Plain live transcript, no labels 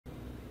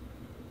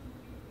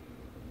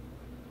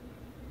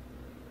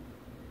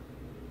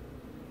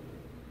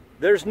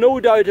There's no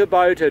doubt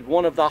about it,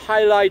 one of the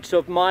highlights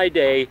of my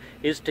day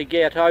is to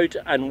get out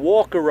and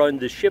walk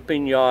around the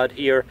shipping yard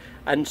here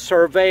and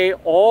survey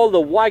all the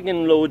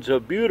wagon loads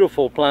of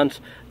beautiful plants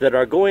that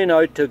are going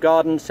out to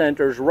garden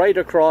centres right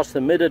across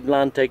the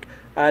mid-Atlantic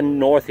and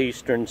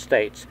northeastern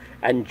states.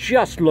 And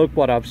just look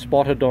what I've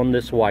spotted on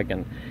this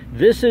wagon.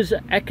 This is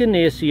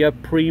Echinacea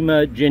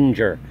Prima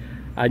ginger,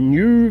 a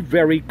new,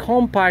 very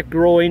compact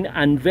growing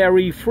and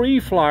very free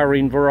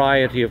flowering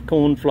variety of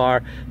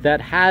coneflower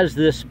that has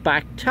this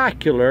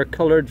spectacular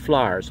coloured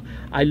flowers.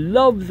 I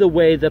love the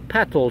way the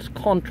petals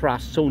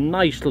contrast so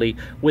nicely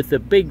with the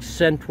big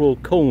central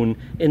cone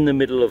in the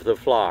middle of the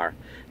flower.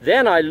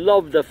 Then I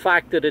love the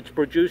fact that it's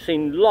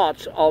producing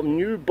lots of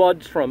new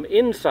buds from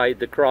inside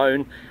the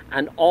crown,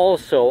 and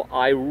also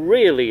I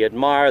really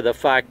admire the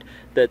fact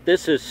that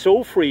this is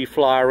so free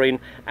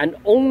flowering and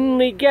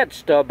only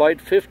gets to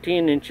about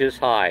 15 inches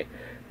high,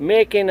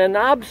 making an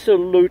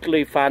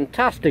absolutely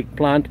fantastic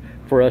plant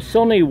for a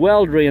sunny,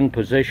 well-drained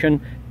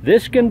position.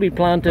 This can be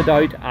planted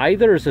out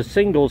either as a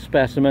single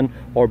specimen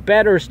or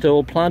better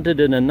still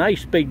planted in a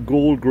nice big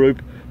bold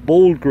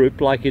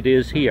group like it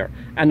is here.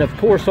 And of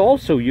course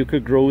also you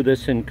could grow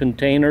this in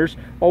containers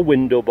or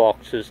window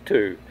boxes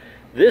too.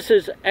 This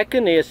is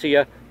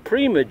Echinacea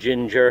Prima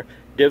ginger,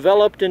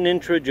 developed and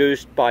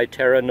introduced by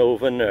Terra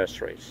Nova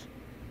Nurseries.